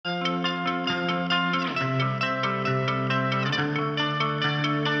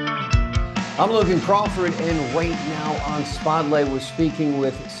I'm Logan Crawford, and right now on Spotlight, we're speaking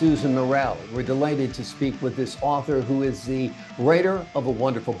with Susan Morrell. We're delighted to speak with this author who is the writer of a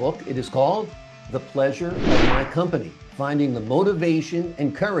wonderful book. It is called The Pleasure of My Company, Finding the Motivation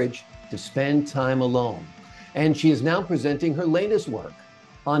and Courage to Spend Time Alone. And she is now presenting her latest work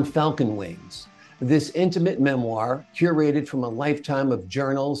on Falcon Wings. This intimate memoir, curated from a lifetime of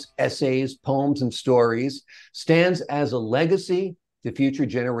journals, essays, poems, and stories, stands as a legacy to future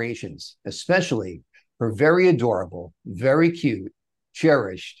generations, especially her very adorable, very cute,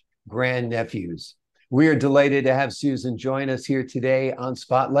 cherished grandnephews. We are delighted to have Susan join us here today on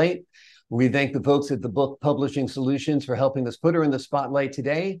Spotlight. We thank the folks at the Book Publishing Solutions for helping us put her in the spotlight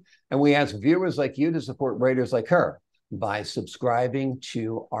today. And we ask viewers like you to support writers like her by subscribing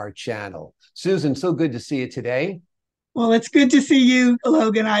to our channel. Susan, so good to see you today. Well, it's good to see you,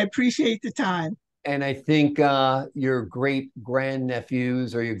 Logan. I appreciate the time. And I think your great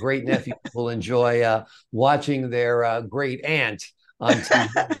grandnephews or your great nephews will enjoy watching their great aunt on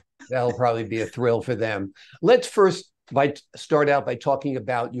TV. That'll probably be a thrill for them. Let's first start out by talking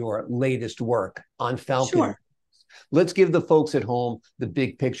about your latest work on Falcon. Sure. Let's give the folks at home the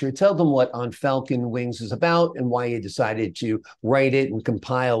big picture. Tell them what On Falcon Wings is about and why you decided to write it and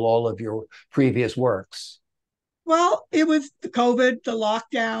compile all of your previous works. Well, it was the COVID, the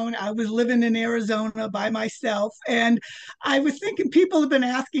lockdown. I was living in Arizona by myself, and I was thinking people have been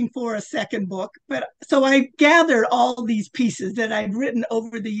asking for a second book. But so I gathered all these pieces that I'd written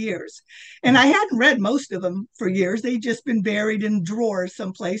over the years, and I hadn't read most of them for years. They'd just been buried in drawers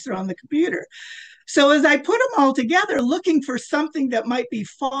someplace or on the computer. So as I put them all together, looking for something that might be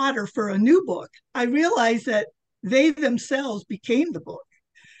fodder for a new book, I realized that they themselves became the book.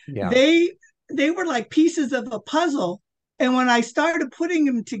 Yeah. They were like pieces of a puzzle. And when I started putting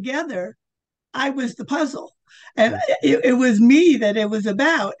them together, I was the puzzle. And it was me that it was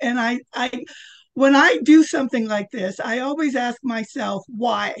about. And when I do something like this, I always ask myself,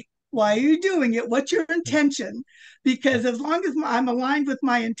 why? Why are you doing it? What's your intention? Because as long as I'm aligned with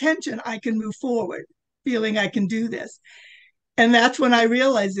my intention, I can move forward, feeling I can do this. And that's when I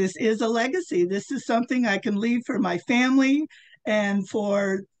realized this is a legacy. This is something I can leave for my family and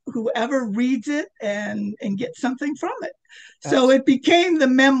for whoever reads it and get something from it. So it became the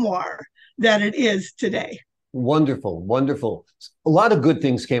memoir that it is today. Wonderful, wonderful. A lot of good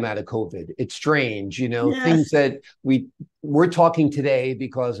things came out of COVID. It's strange, Yes. things that we're talking today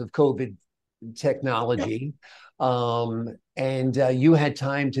because of COVID technology. And you had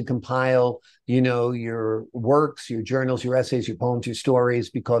time to compile, your works, your journals, your essays, your poems, your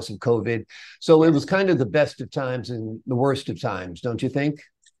stories because of COVID. So it was kind of the best of times and the worst of times, don't you think?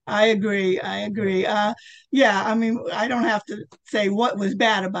 I agree. Yeah, I mean, I don't have to say what was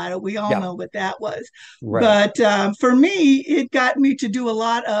bad about it. We all know what that was. Right. But for me, it got me to do a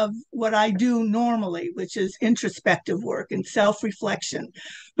lot of what I do normally, which is introspective work and self-reflection.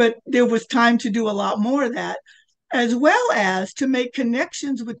 But there was time to do a lot more of that, as well as to make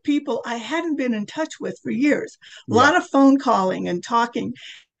connections with people I hadn't been in touch with for years. A Yeah. lot of phone calling and talking.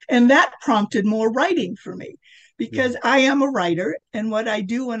 And that prompted more writing for me because I am a writer. And what I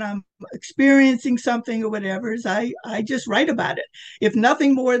do when I'm experiencing something or whatever is I just write about it, if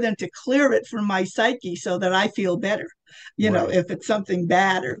nothing more than to clear it from my psyche so that I feel better, Right. if it's something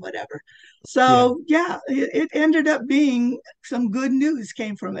bad or whatever. Yeah. So, yeah, it ended up being some good news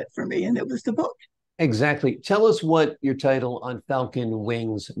came from it for me, and it was the book. Exactly. Tell us what your title On Falcon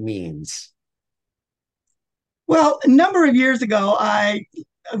Wings means. Well, a number of years ago, I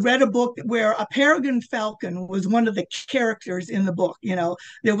read a book where a peregrine falcon was one of the characters in the book.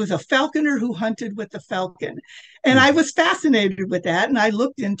 There was a falconer who hunted with the falcon. And I was fascinated with that. And I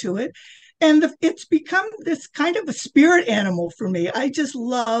looked into it. And it's become this kind of a spirit animal for me. I just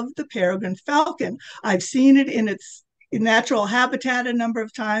love the peregrine falcon. I've seen it in its natural habitat a number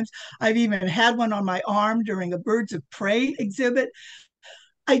of times. I've even had one on my arm during a birds of prey exhibit.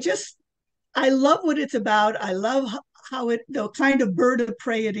 I love what it's about. I love the kind of bird of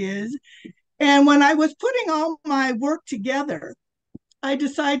prey it is. And when I was putting all my work together, I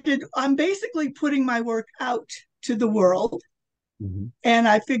decided I'm basically putting my work out to the world. Mm-hmm. And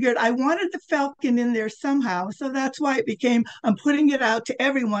I figured I wanted the falcon in there somehow. So that's why it became I'm putting it out to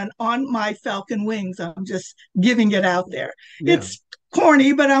everyone on my Falcon Wings. I'm just giving it out there. Yeah. It's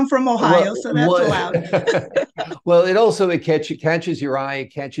corny, but I'm from Ohio, so that's allowed. Well, it catches your eye,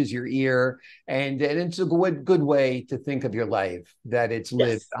 it catches your ear, and it's a good way to think of your life, that it's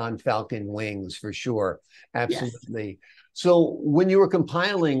lived on Falcon Wings for sure. Absolutely. Yes. So when you were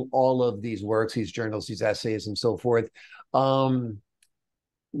compiling all of these works, these journals, these essays, and so forth,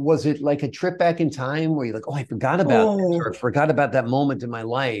 was it like a trip back in time where you're like, oh, I forgot about this, Oh, or I forgot about that moment in my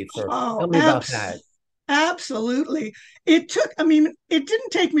life, or oh, tell me about that? absolutely. It took, I mean, it didn't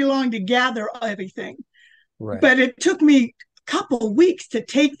take me long to gather everything, Right. but it took me a couple weeks to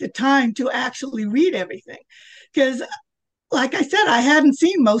take the time to actually read everything. Because like I said, I hadn't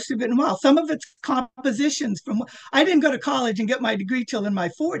seen most of it in a while. Some of it's compositions from, I didn't go to college and get my degree till in my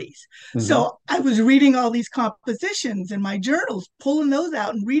 40s. Hmm. So I was reading all these compositions in my journals, pulling those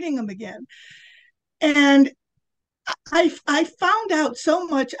out and reading them again. And I found out so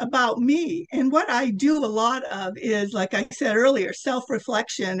much about me. And what I do a lot of is, like I said earlier,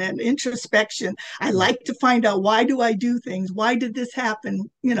 self-reflection and introspection. I like to find out, why do I do things? Why did this happen?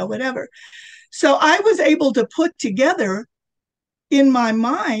 You know, whatever. So I was able to put together in my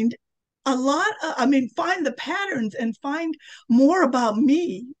mind a lot I mean, find the patterns and find more about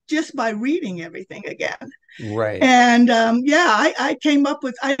me just by reading everything again. Right. And yeah, I came up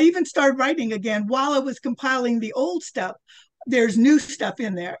with, I even started writing again while I was compiling the old stuff. There's new stuff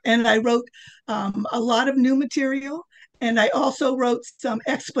in there, and I wrote a lot of new material, and I also wrote some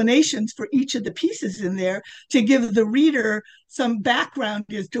explanations for each of the pieces in there to give the reader some background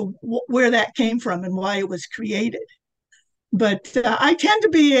as to where that came from and why it was created. But I tend to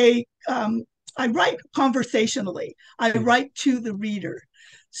be I write conversationally. I write to the reader.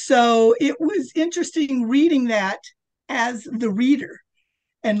 So it was interesting reading that as the reader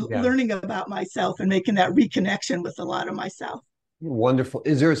and Yeah. learning about myself and making that reconnection with a lot of myself. Wonderful.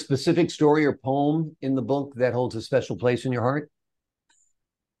 Is there a specific story or poem in the book that holds a special place in your heart?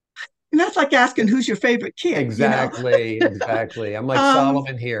 And that's like asking who's your favorite kid, you know? Exactly. Exactly. I'm like um,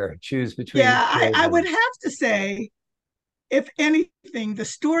 Solomon here. Choose between yeah, your I would children. have to say, if anything, the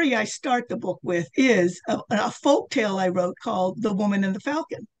story I start the book with is a folk tale I wrote called The Woman and the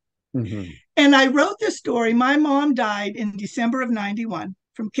Falcon. Hmm. And I wrote this story. My mom died in December of 91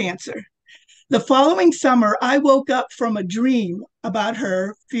 from cancer. The following summer, I woke up from a dream about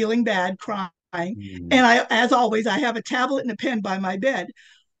her feeling bad, crying. And I, as always, I have a tablet and a pen by my bed.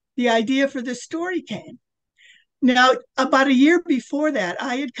 The idea for this story came. Now, about a year before that,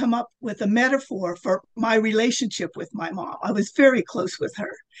 I had come up with a metaphor for my relationship with my mom. I was very close with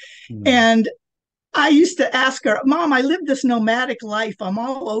her. Mm. And I used to ask her, Mom, I live this nomadic life. I'm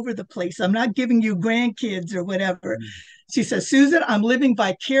all over the place. I'm not giving you grandkids or whatever. She says, Susan, I'm living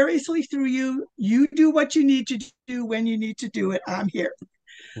vicariously through you. You do what you need to do when you need to do it. I'm here.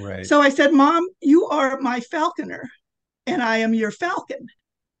 Right. So I said, Mom, you are my falconer and I am your falcon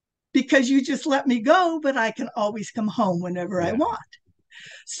because you just let me go, but I can always come home whenever I Yeah. want.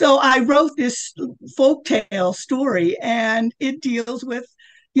 So I wrote this folktale story, and it deals with,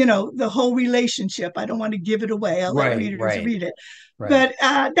 you know, the whole relationship. I don't want to give it away. I'll let Right. readers Right. read it. Right.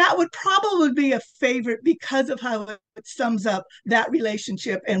 But that would probably be a favorite because of how it sums up that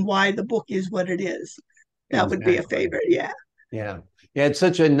relationship and why the book is what it is. That would be a Exactly. favorite. Yeah. Yeah. Yeah. It's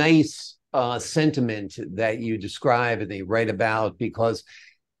such a nice sentiment that you describe and they write about because,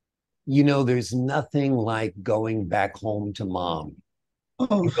 there's nothing like going back home to mom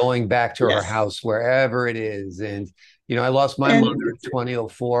Oh, and going back to her yes. house, wherever it is. And, I lost my And mother in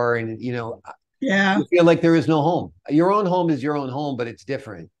 2004 and, yeah. you feel like there is no home. Your own home is your own home, but it's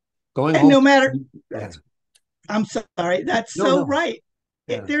different. Going And home. no matter, Yeah. I'm sorry. That's No, so no. right.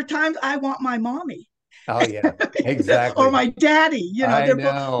 Yeah. There are times I want my mommy. Oh, yeah. Or Exactly. my daddy. You know, I they're both.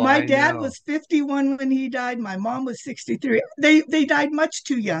 know. My I dad know. was 51 when he died. My mom was 63. They died much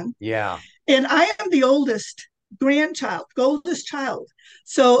too young, Yeah. and I am the oldest grandchild, oldest child.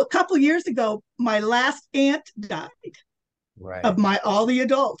 So a couple of years ago, my last aunt died of Right. my all the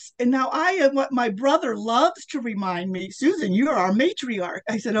adults, and now I am what my brother loves to remind me. Susan, you're our matriarch.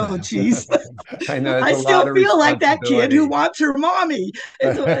 I said, oh geez. I know it's I a lot still of feel like that kid who responsibility. wants her mommy.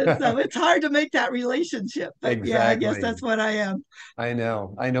 So it's hard to make that relationship. But yeah, I guess Exactly. that's what I am. I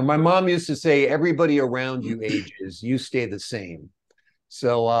know. I know. My mom used to say, everybody around you ages, you stay the same.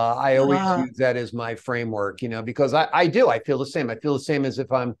 So I always Uh, use that as my framework, because I do. I feel the same. I feel the same as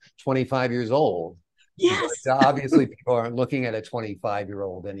if I'm 25 years old. But yes. obviously, people aren't looking at a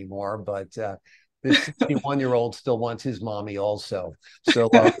 25-year-old anymore. But this 61-year-old still wants his mommy also. So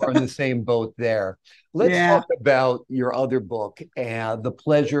we're in the same boat there. Let's Yeah. talk about your other book, The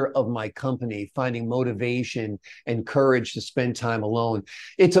Pleasure of My Company, finding motivation and courage to spend time alone.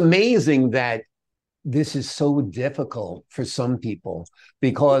 It's amazing that this is so difficult for some people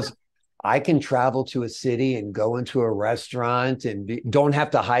because I can travel to a city and go into a restaurant and don't have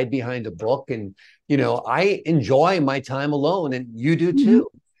to hide behind a book. And, I enjoy my time alone and you do Mhm. too.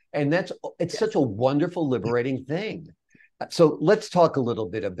 And it's Yes. such a wonderful, liberating thing. So let's talk a little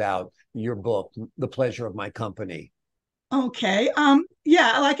bit about your book, The Pleasure of My Company. Okay.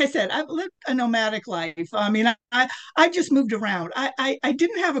 Yeah, like I said, I've lived a nomadic life. I mean, I just moved around. I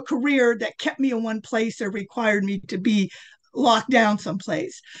didn't have a career that kept me in one place or required me to be locked down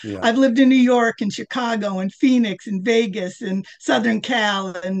someplace. Yeah. I've lived in New York and Chicago and Phoenix and Vegas and Southern Cal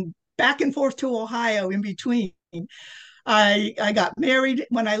and back and forth to Ohio in between. I got married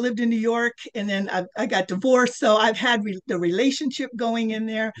when I lived in New York, and then I got divorced. So I've had the relationship going in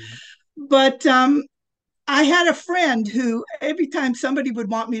there. But I had a friend who, every time somebody would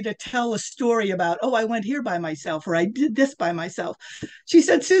want me to tell a story about, oh, I went here by myself or I did this by myself, she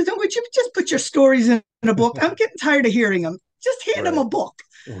said, Susan, would you just put your stories in a book? I'm getting tired of hearing them. Just hand them Right. a book.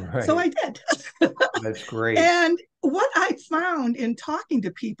 So Right. I did. That's great. And what I found in talking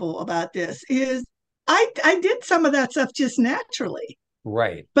to people about this is I did some of that stuff just naturally.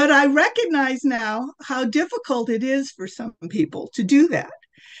 Right. But I recognize now how difficult it is for some people to do that.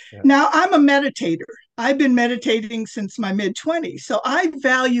 Yeah. Now, I'm a meditator. I've been meditating since my mid 20s. So I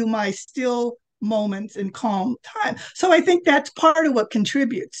value my still moments and calm time. So I think that's part of what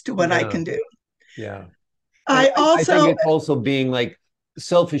contributes to what I Yeah. can do. Yeah. And I I think also, it's also being like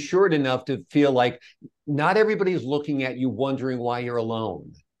self-assured enough to feel like not everybody's looking at you wondering why you're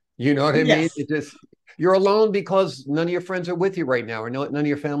alone. You know what I mean? yes. It just you're alone because none of your friends are with you right now, or none of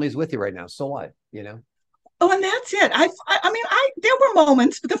your family's with you right now. So what? You know? Oh, and that's it. I mean, there were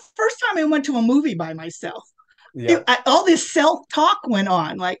moments, but the first time I went to a movie by myself, Yeah. all this self-talk went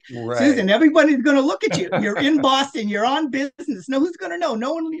on, like, Right. Susan, everybody's going to look at you, you're in Boston, you're on business, no one's going to know,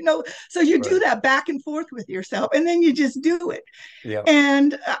 no one, so you do Right. that back and forth with yourself, and then you just do it. Yeah.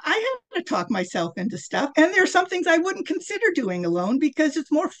 And I had to talk myself into stuff, and there are some things I wouldn't consider doing alone because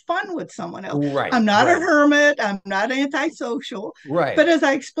it's more fun with someone else. Right. I'm not a Right. hermit, I'm not antisocial, but Right. as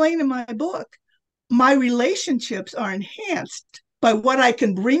I explain in my book, my relationships are enhanced by what I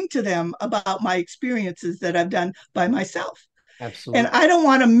can bring to them about my experiences that I've done by myself. And Absolutely. I don't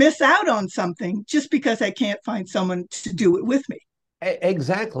want to miss out on something just because I can't find someone to do it with me.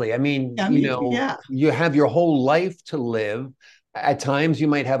 Exactly. I mean, I mean, yeah, you have your whole life to live. At times you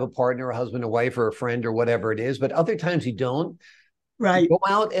might have a partner, a husband, a wife, or a friend, or whatever it is, but other times you don't. right. Go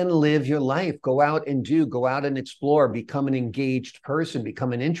out and live your life. Go out and explore, become an engaged person,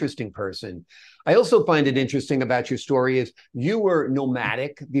 become an interesting person. I also find it interesting about your story is you were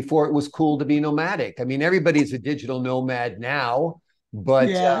nomadic before it was cool to be nomadic. I mean, everybody's a digital nomad now, but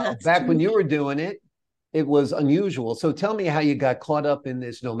Yeah, that's back when true. you were doing it, it was unusual. So tell me how you got caught up in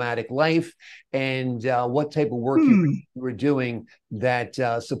this nomadic life and what type of work Hmm. you were doing that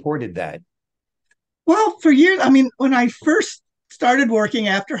supported that. Well, for years, I mean, when I first started working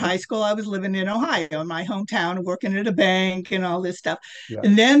after high school, I was living in Ohio, in my hometown, working at a bank and all this stuff. Yeah.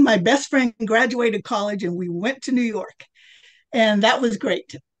 And then my best friend graduated college and we went to New York. And that was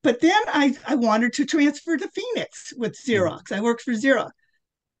great. But then I wanted to transfer to Phoenix with Mhm. Xerox. I worked for Xerox.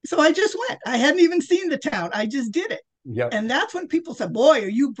 So I just went. I hadn't even seen the town. I just did it. Yep. And that's when people said, Boy, are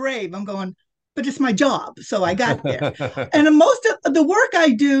you brave? I'm going, but it's my job. So I got there. And most of the work I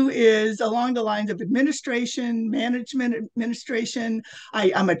do is along the lines of administration, management administration.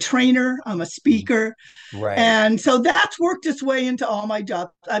 I'm a trainer, I'm a speaker. Right. And so that's worked its way into all my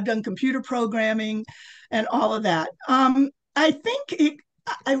jobs. I've done computer programming and all of that. I think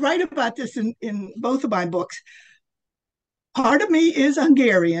I write about this in both of my books. Part of me is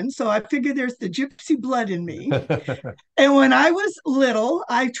Hungarian, so I figure there's the gypsy blood in me. And when I was little,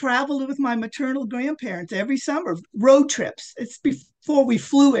 I traveled with my maternal grandparents every summer, road trips. It's before we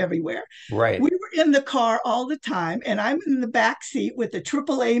flew everywhere. Right. We were in the car all the time, and I'm in the back seat with the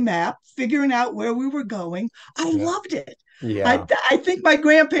AAA map, figuring out where we were going. I Yeah. loved it. Yeah. I think my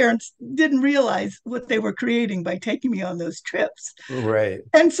grandparents didn't realize what they were creating by taking me on those trips. Right.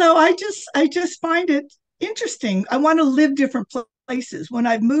 And so I just find it interesting. I want to live different places. When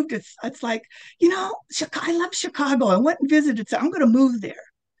I've moved, it's like, I love Chicago. I went and visited, so I'm going to move there.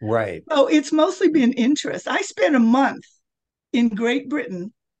 Right. So it's mostly been interest. I spent a month in Great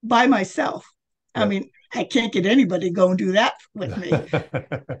Britain by myself. I Yep. mean, I can't get anybody to go and do that with me.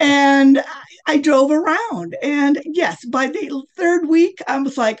 And I drove around. And yes, by the third week, I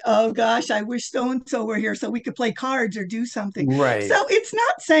was like, oh gosh, I wish so and so were here so we could play cards or do something. Right. So it's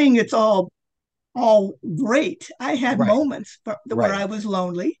not saying it's all great. I had Right. moments where Right. I was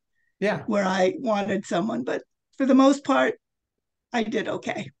lonely, Yeah. where I wanted someone, but for the most part, I did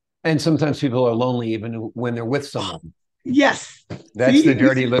okay. And sometimes people are lonely even when they're with someone. Yes. That's the See,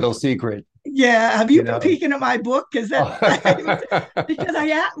 dirty little secret, yeah. Have you you been know. peeking at my book? Because because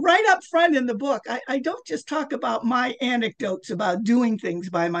right up front in the book, I don't just talk about my anecdotes about doing things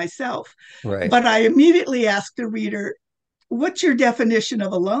by myself, Right. but I immediately ask the reader, what's your definition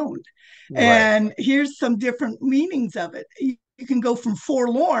of alone? Right. And here's some different meanings of it. You can go from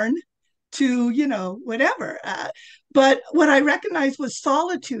forlorn to, whatever. But what I recognized was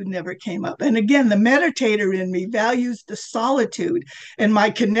solitude never came up. And again, the meditator in me values the solitude, and my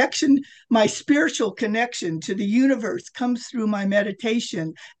connection, my spiritual connection to the universe comes through my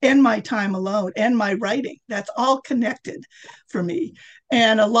meditation and my time alone and my writing. That's all connected for me.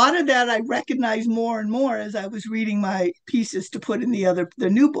 And a lot of that I recognize more and more as I was reading my pieces to put in the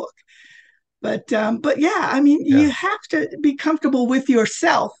new book. But yeah, I mean, Yeah. you have to be comfortable with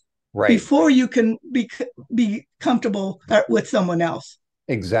yourself Right. before you can be comfortable with someone else.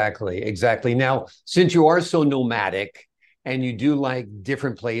 Exactly. Exactly. Now, since you are so nomadic and you do like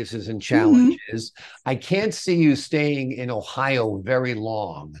different places and Mm-hmm. challenges, I can't see you staying in Ohio very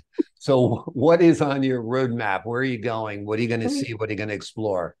long. So, what is on your roadmap? Where are you going? What are you going to see? What are you going to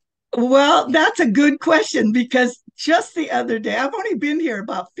explore? Well, that's a good question because just the other day, I've only been here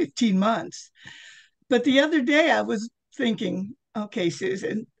about 15 months, but the other day I was thinking, okay,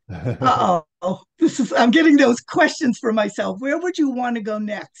 Susan, I'm getting those questions for myself. Where would you want to go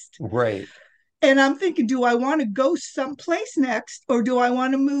next? Right. And I'm thinking, do I want to go someplace next, or do I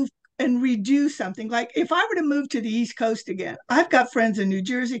want to move and redo something? Like if I were to move to the East Coast again, I've got friends in New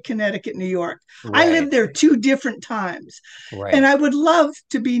Jersey, Connecticut, New York. I Right. lived there two different times, and Right. I would love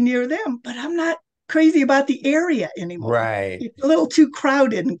to be near them, but I'm not crazy about the area anymore. Right. It's a little too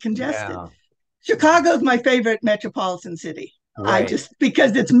crowded and congested. Yeah. Chicago's my favorite metropolitan city. I Right. just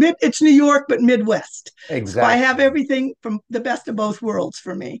because it's New York but Midwest. So I have Exactly. everything from the best of both worlds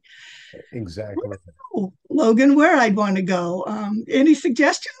for me. Exactly. Oh, Logan, where I'd want to go. Any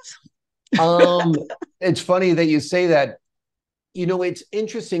suggestions? Um, it's funny that you say that. It's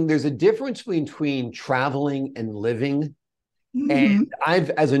interesting. There's a difference between traveling and living. And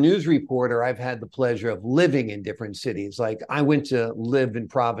Mm-hmm. as a news reporter, I've had the pleasure of living in different cities. Like I went to live in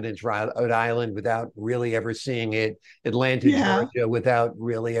Providence, Rhode Island without really ever seeing it, Atlanta, Yeah. Georgia without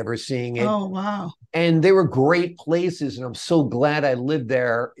really ever seeing it. Oh, wow. And they were great places. And I'm so glad I lived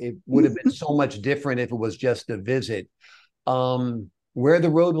there. It would have been so much different if it was just a visit. Where the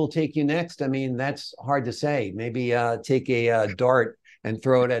road will take you next, I mean, that's hard to say. Maybe take a dart and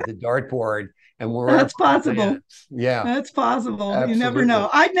throw it at the dartboard and wherever That's it possible. lands. Yeah, That's possible. You never absolutely. know.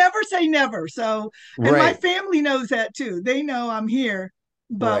 I'd never say never. So, and my Right, family knows that too. They know I'm here,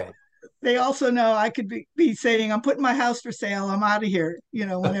 but right. they also know I could be saying, I'm putting my house for sale. I'm out of here,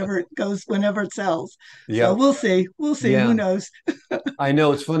 whenever it sells. So Yep. we'll see. We'll see. Who Yeah. knows? I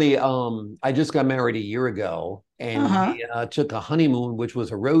know it's funny. I just got married a year ago Uh and huh. we took a honeymoon, which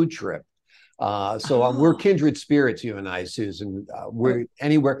was a road trip. We're Oh, kindred spirits, you and I, Susan. We're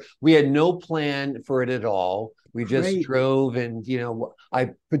anywhere. We had no plan for it at all. We just great. drove, and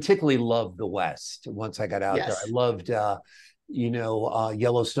I particularly loved the West. Once I got out there, I Yes. loved,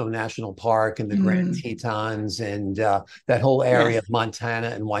 Yellowstone National Park and the Grand Mm. Tetons, and that whole area Yes. of Montana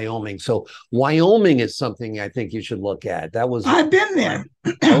and Wyoming. So Wyoming is something I think you should look at. That was I've been fun. there.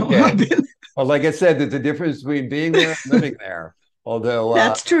 Okay. I've been, Well, like I said, there's a difference between being there and living there. Although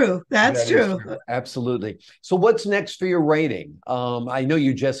that's true. That's that is true. true. Absolutely. So what's next for your writing? I know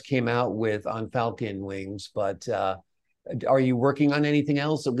you just came out with on Falcon Wings, but are you working on anything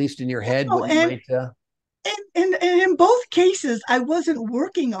else, at least in your head, Oh, what you might and in both cases, I wasn't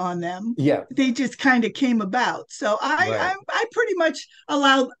working on them. yeah, They just kind of came about. So right. I pretty much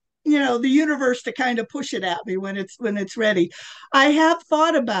allow the universe to kind of push it at me when it's ready. I have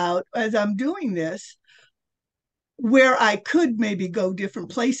thought about as I'm doing this where I could maybe go different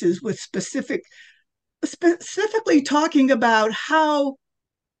places with specifically talking about how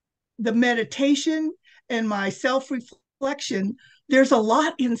the meditation and my self reflection, there's a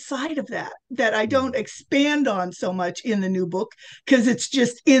lot inside of that I don't Mhm. expand on so much in the new book because it's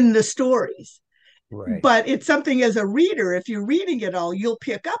just in the stories. Right. But it's something as a reader, if you're reading it all, you'll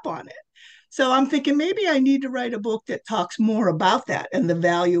pick up on it. So I'm thinking maybe I need to write a book that talks more about that and the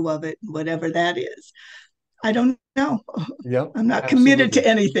value of it, whatever that is. I don't know. Yep, I'm not committed to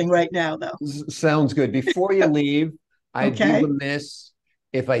absolutely. anything right now, though. Sounds good. Before you leave, I'd be Okay. remiss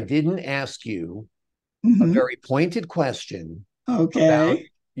if I didn't ask you a Mm-hmm. very pointed question about Okay.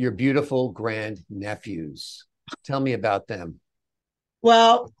 your beautiful grandnephews. Tell me about them.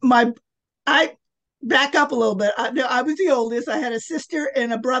 Well, I back up a little bit. I was the oldest. I had a sister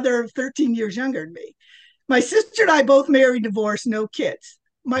and a brother 13 years younger than me. My sister and I both married, divorced, no kids.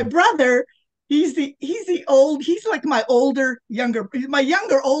 My brother, he's like my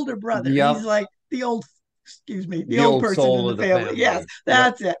younger older brother. He's Yep. like the The old old person in soul the of the family. Yes, family. Yep.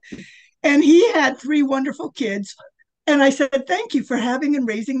 that's it. And he had three wonderful kids. And I said, thank you for having and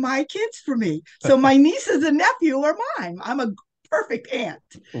raising my kids for me. So my nieces and nephew are mine. I'm a perfect aunt.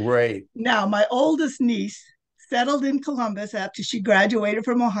 Right. Now, my oldest niece settled in Columbus after she graduated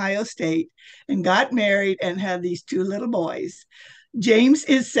from Ohio State and got married and had these two little boys. James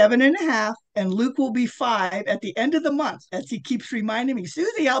is 7.5, and Luke will be 5 at the end of the month. As he keeps reminding me,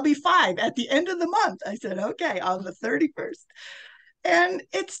 Susie, I'll be 5 at the end of the month. I said, okay, on the 31st. And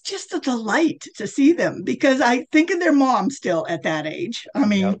it's just a delight to see them because I think of their mom still at that age. I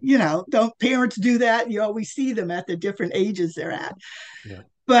mean, Yep. don't parents do that? You always see them at the different ages they're at. Yeah.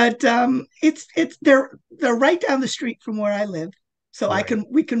 But they're right down the street from where I live. So Right.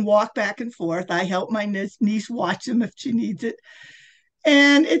 we can walk back and forth. I help my niece watch them if she needs it.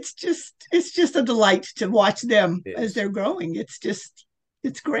 And it's just a delight to watch them It as is. they're growing.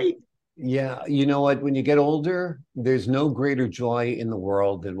 It's great. Yeah, you know what? When you get older, there's no greater joy in the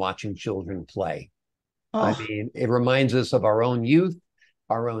world than watching children play. I Oh, mean, it reminds us of our own youth,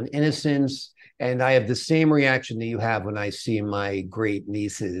 our own innocence. And I have the same reaction that you have when I see my great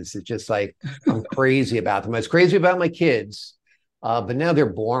nieces. It's just like I'm crazy about them. I was crazy about my kids, but now they're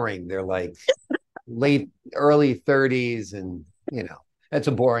boring. They're like early 30s, and that's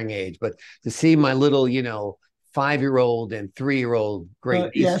a boring age. But to see my little, 5-year-old and 3-year-old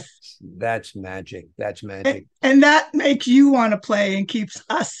great nieces, yes. that's magic. That's magic. And that makes you want to play and keeps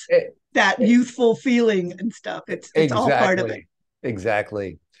us It, that youthful feeling and stuff. It's all part of it. Exactly.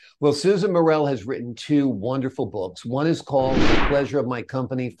 Exactly. Well, Susan Morrell has written 2 wonderful books. One is called The Pleasure of My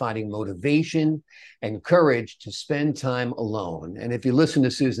Company, Finding Motivation and Courage to Spend Time Alone. And if you listen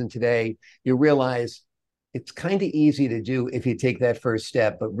to Susan today, you realize it's kind of easy to do if you take that first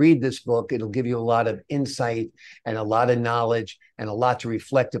step. But read this book. It'll give you a lot of insight and a lot of knowledge and a lot to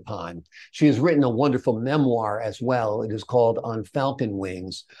reflect upon. She has written a wonderful memoir as well. It is called On Falcon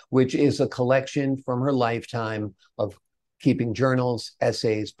Wings, which is a collection from her lifetime of keeping journals,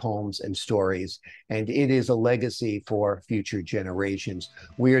 essays, poems, and stories. And it is a legacy for future generations.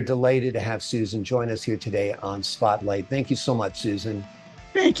 We are delighted to have Susan join us here today on Spotlight. Thank you so much, Susan.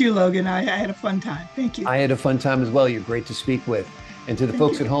 Thank you, Logan. I had a fun time. Thank you. I had a fun time as well. You're great to speak with. And to the Thank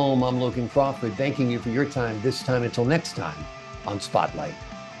folks you. at home, I'm Logan Crawford, thanking you for your time this time until next time on Spotlight.